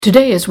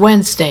Today is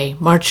Wednesday,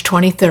 March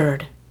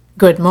 23rd.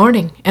 Good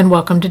morning and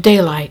welcome to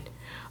Daylight,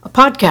 a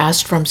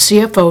podcast from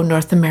CFO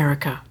North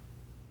America.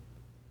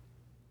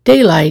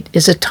 Daylight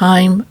is a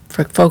time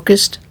for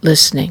focused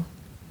listening.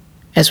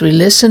 As we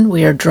listen,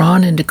 we are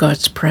drawn into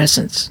God's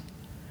presence.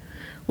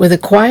 With a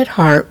quiet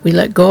heart, we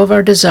let go of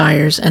our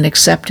desires and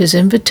accept His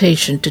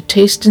invitation to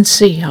taste and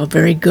see how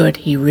very good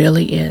He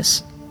really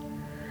is.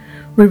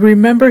 We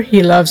remember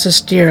He loves us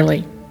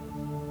dearly.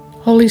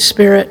 Holy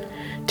Spirit,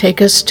 take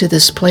us to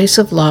this place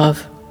of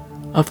love,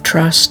 of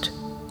trust,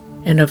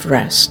 and of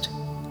rest.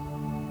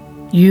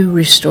 You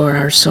restore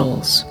our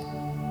souls.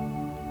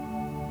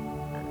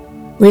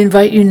 We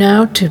invite you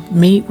now to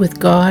meet with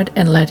God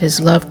and let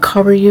His love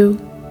cover you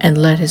and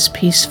let His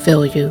peace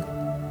fill you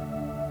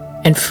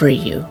and free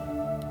you.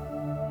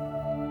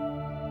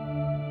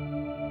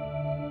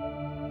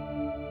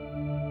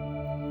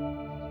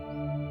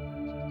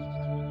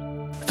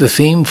 The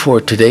theme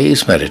for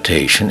today's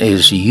meditation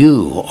is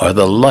You Are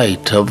the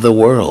Light of the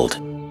World.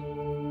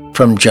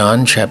 From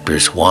John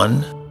chapters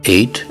 1,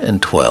 8 and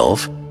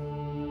 12,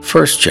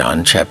 1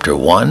 John chapter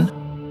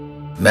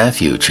 1,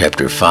 Matthew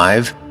chapter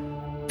 5,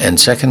 and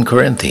 2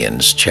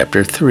 Corinthians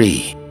chapter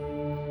 3.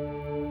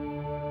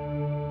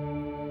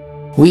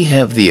 We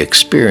have the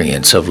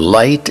experience of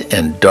light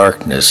and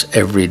darkness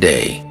every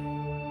day.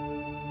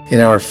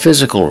 In our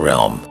physical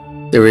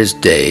realm, there is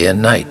day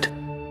and night.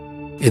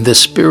 In the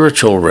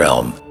spiritual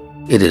realm,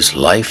 it is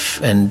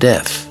life and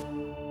death.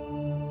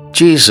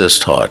 Jesus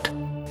taught,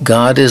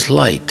 God is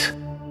light,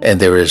 and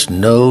there is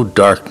no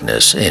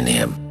darkness in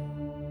Him.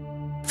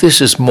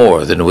 This is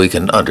more than we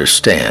can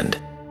understand,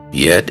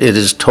 yet it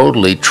is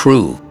totally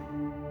true.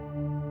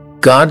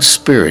 God's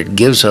Spirit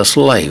gives us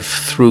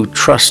life through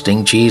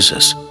trusting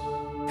Jesus,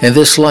 and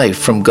this life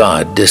from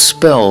God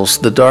dispels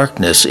the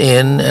darkness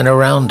in and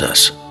around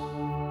us.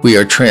 We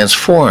are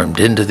transformed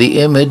into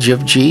the image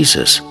of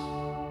Jesus.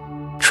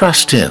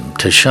 Trust Him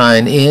to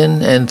shine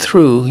in and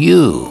through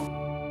you.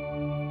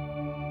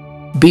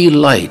 Be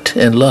light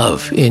and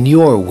love in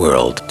your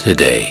world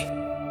today.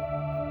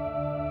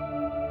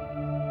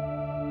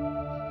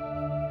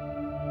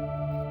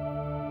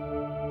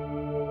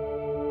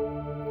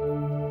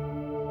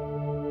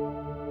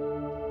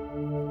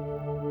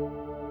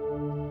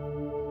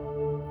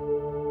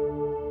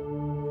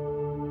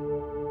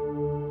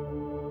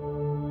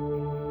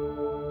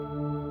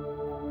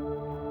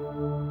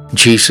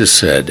 Jesus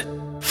said,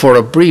 For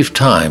a brief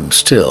time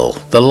still,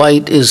 the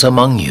light is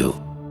among you.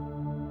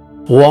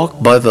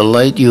 Walk by the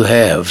light you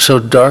have so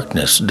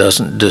darkness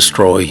doesn't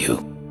destroy you.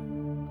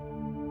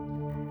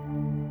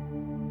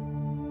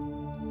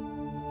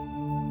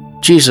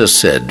 Jesus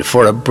said,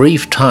 For a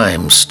brief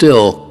time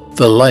still,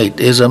 the light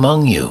is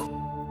among you.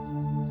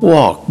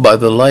 Walk by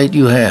the light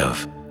you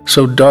have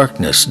so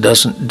darkness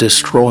doesn't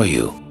destroy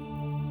you.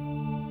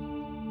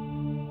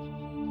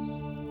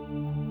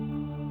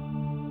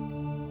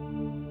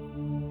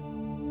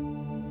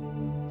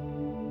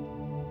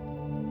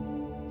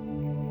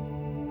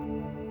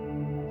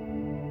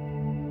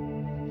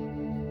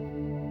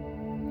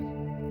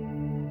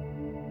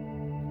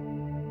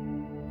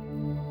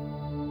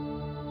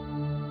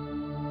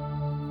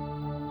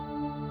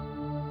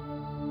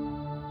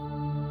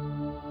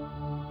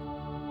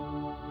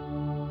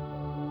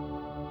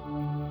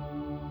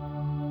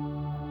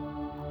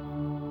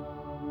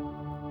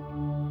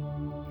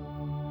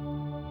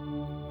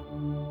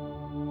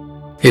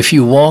 If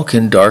you walk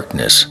in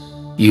darkness,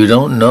 you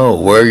don't know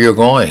where you're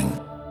going.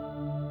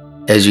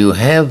 As you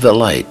have the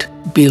light,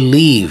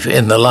 believe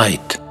in the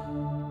light.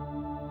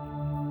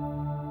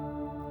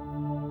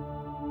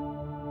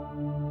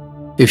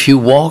 If you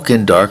walk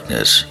in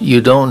darkness,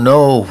 you don't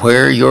know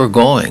where you're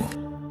going.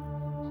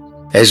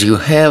 As you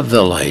have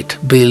the light,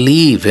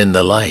 believe in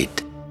the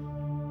light.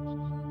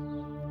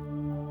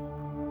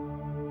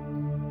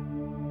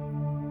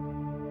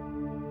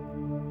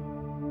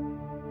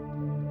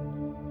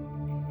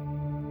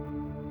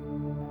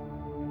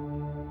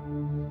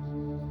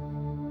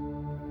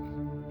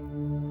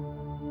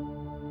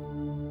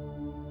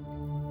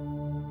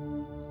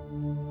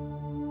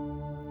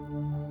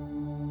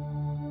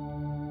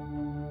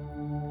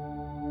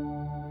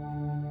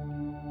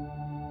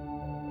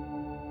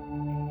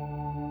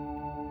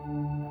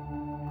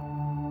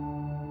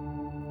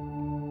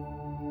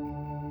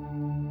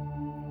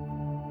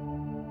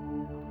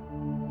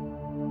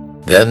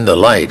 Then the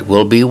light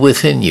will be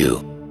within you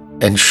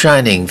and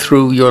shining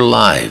through your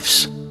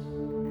lives.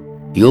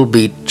 You'll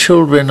be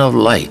children of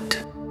light.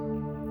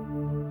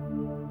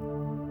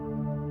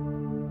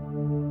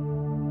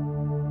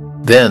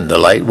 Then the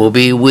light will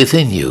be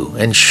within you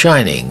and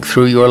shining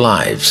through your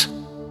lives.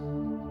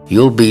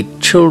 You'll be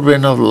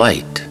children of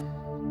light.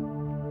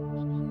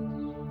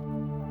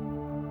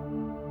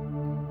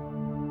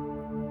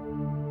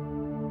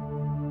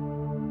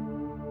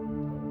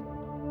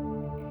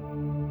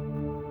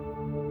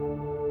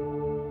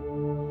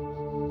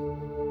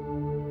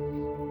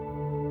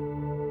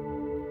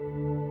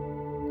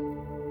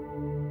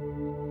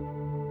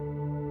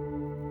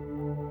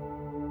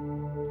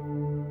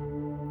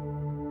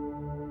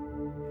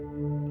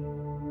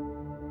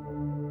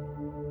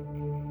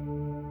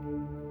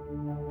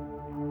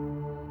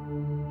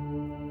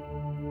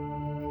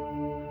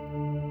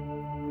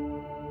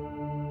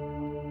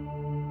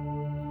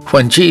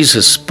 When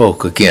Jesus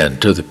spoke again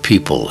to the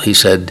people, he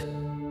said,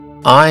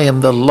 "I am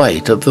the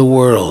light of the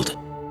world.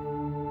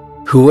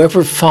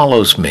 Whoever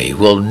follows me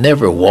will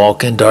never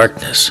walk in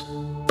darkness,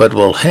 but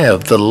will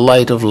have the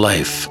light of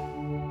life."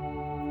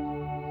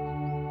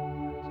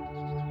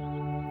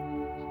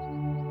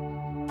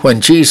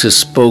 When Jesus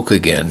spoke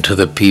again to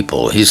the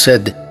people, he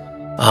said,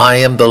 "I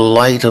am the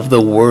light of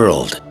the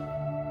world.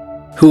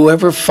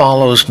 Whoever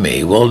follows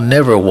me will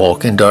never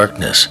walk in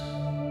darkness,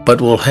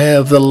 but will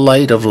have the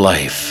light of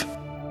life."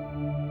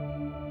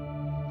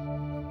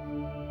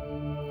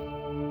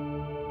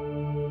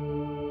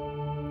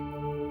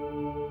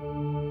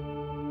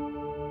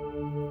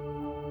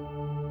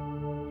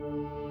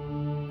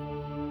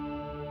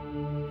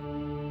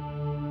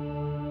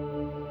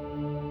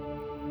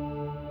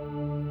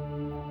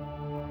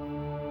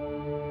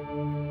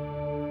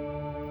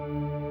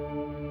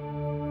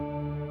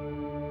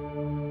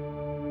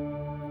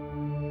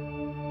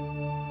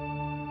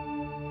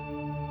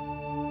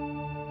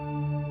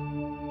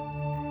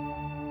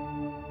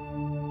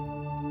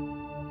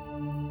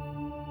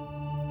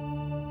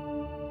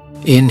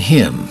 In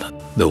him,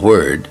 the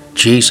Word,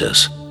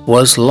 Jesus,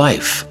 was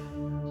life,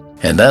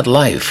 and that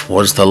life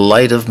was the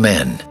light of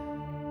men.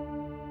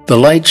 The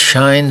light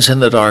shines in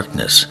the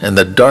darkness, and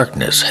the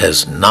darkness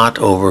has not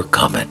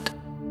overcome it.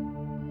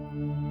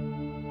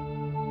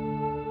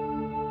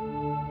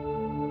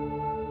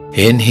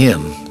 In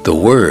him, the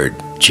Word,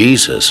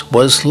 Jesus,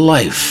 was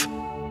life,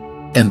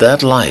 and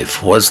that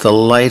life was the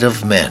light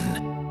of men.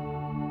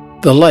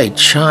 The light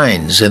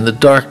shines in the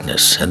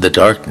darkness, and the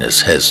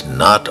darkness has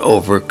not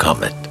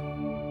overcome it.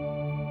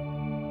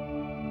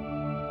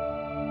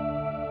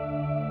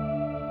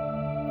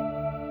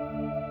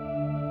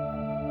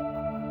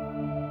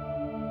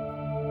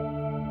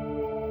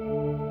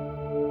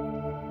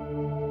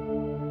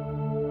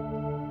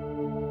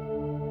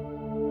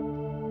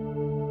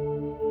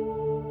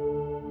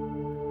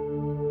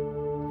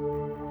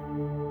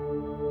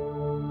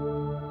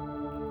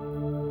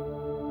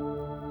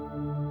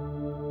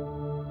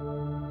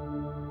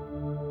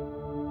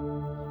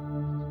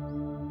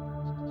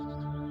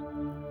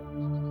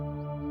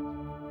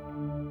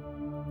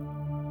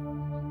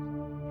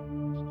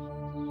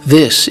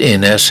 This,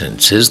 in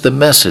essence, is the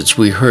message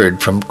we heard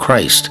from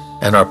Christ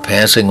and are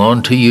passing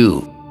on to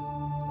you.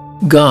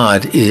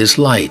 God is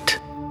light,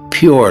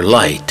 pure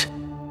light.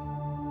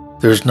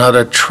 There's not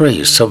a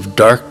trace of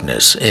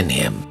darkness in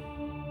him.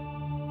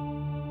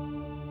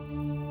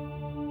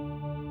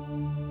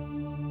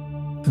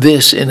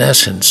 This, in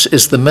essence,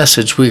 is the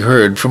message we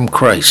heard from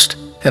Christ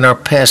and are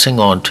passing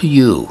on to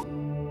you.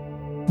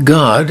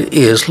 God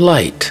is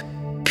light,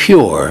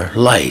 pure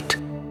light.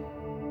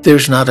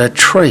 There's not a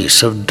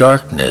trace of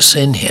darkness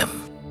in him.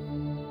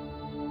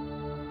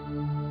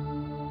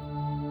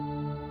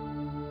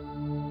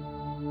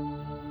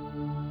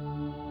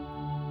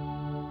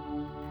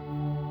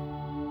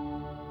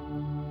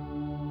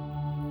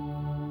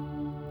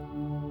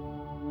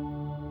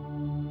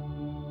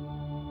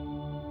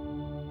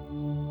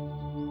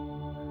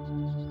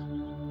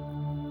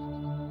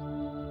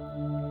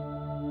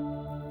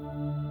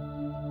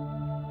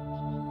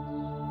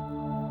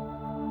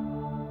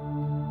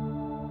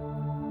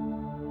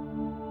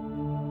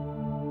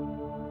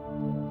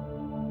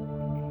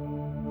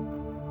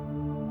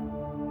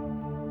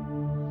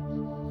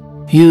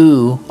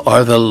 You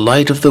are the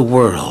light of the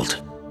world.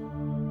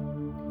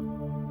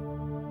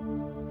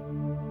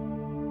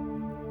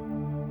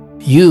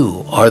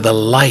 You are the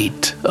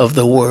light of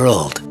the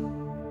world.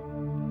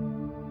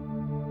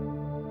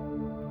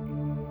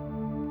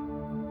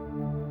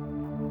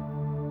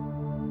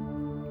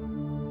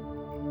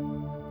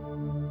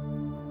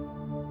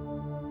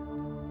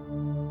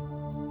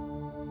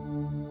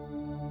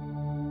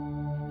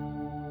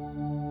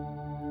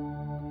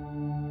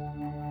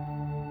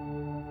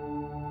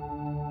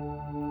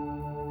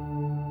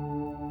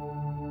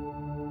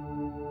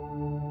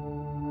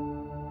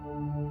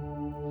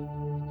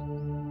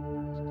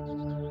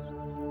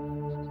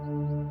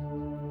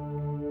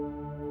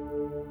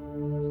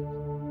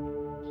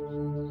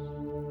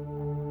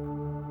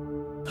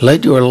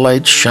 Let your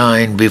light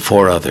shine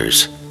before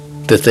others,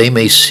 that they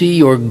may see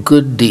your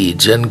good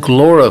deeds and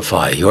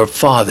glorify your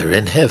Father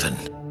in heaven.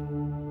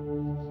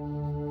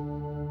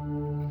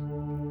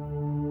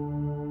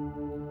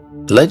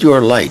 Let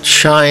your light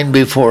shine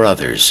before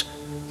others,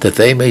 that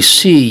they may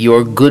see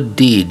your good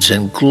deeds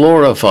and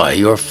glorify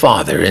your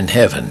Father in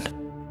heaven.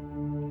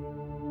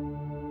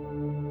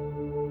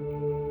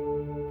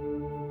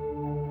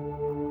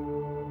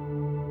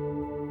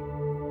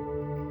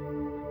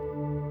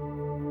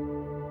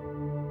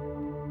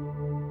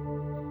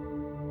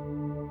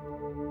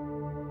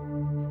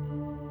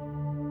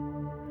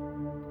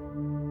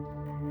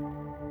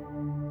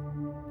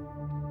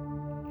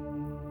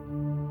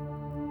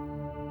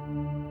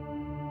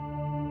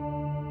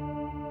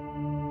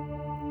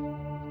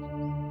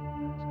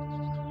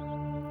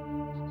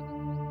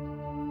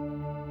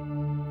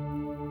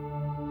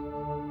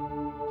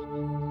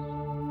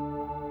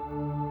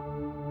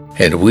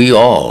 And we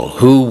all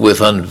who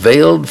with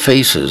unveiled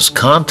faces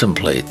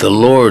contemplate the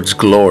Lord's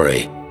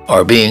glory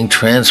are being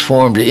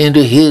transformed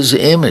into His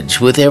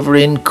image with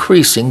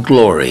ever-increasing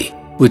glory,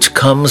 which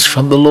comes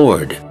from the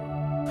Lord,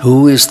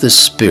 who is the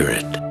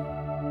Spirit.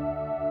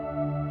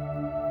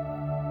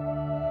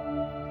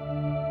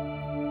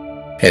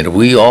 And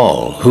we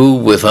all who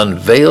with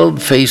unveiled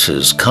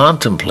faces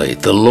contemplate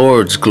the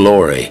Lord's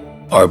glory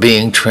are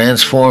being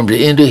transformed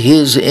into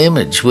His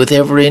image with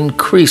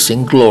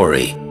ever-increasing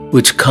glory,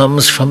 which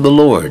comes from the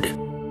Lord,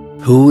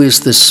 who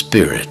is the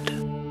Spirit.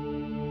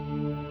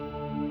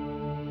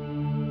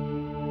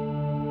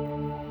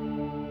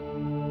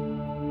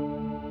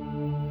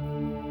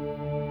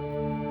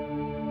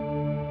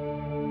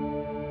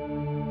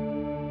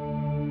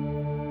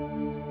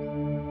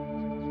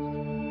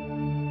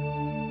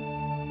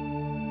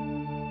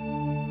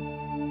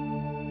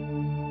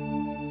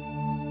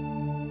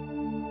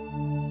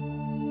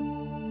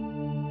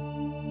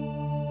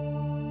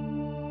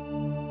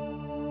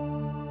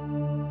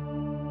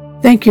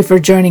 Thank you for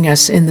joining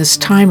us in this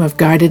time of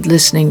guided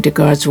listening to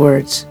God's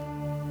words.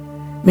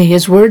 May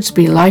His words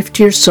be life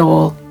to your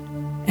soul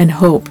and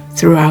hope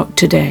throughout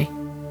today.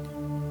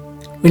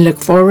 We look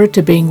forward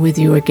to being with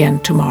you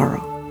again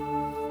tomorrow.